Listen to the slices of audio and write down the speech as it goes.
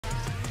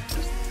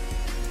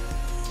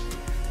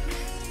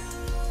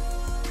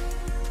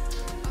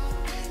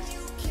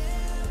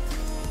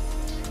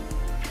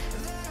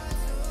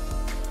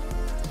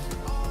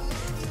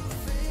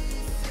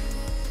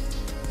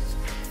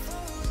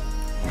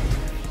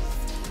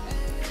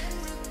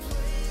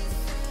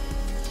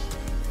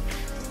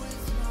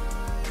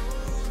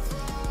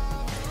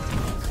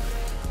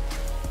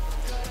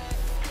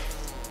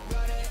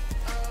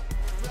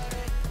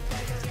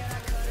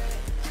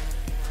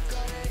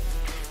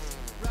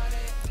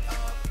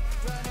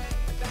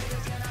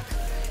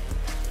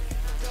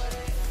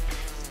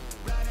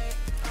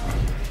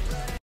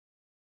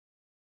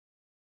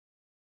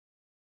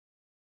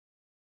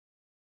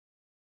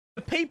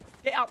people.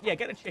 Get up. Yeah,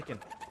 get the chicken.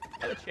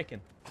 Get the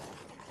chicken.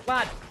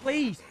 Lad,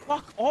 please.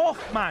 Fuck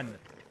off, man.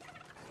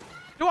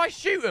 Do I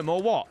shoot them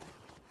or what?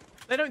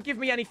 They don't give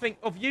me anything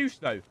of use,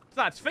 though.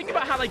 Lads, think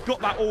about how they got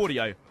that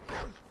audio.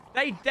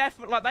 They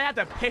definitely, like, they had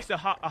to piss a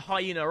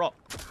hyena off.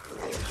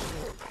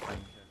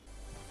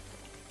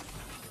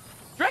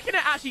 Do you reckon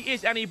there actually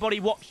is anybody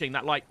watching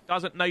that, like,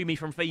 doesn't know me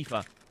from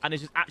FIFA and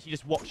is just actually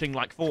just watching,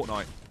 like,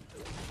 Fortnite?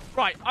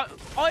 Right,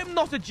 I'm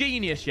not a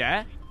genius,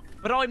 yeah?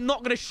 But I'm not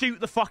going to shoot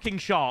the fucking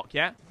shark,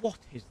 yeah? What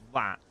is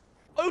that?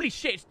 Holy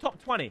shit, it's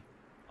top 20.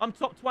 I'm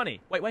top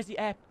 20. Wait, where's the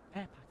air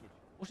package?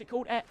 What's it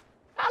called? That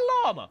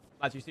llama.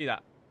 Lads, you see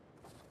that?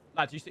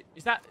 Lads, you see...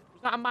 Was that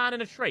a man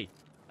in a tree?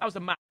 That was a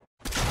man.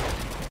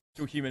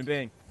 Actual human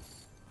being.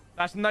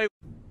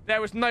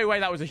 There was no way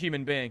that was a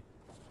human being.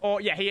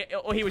 Or, yeah,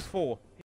 he was 4.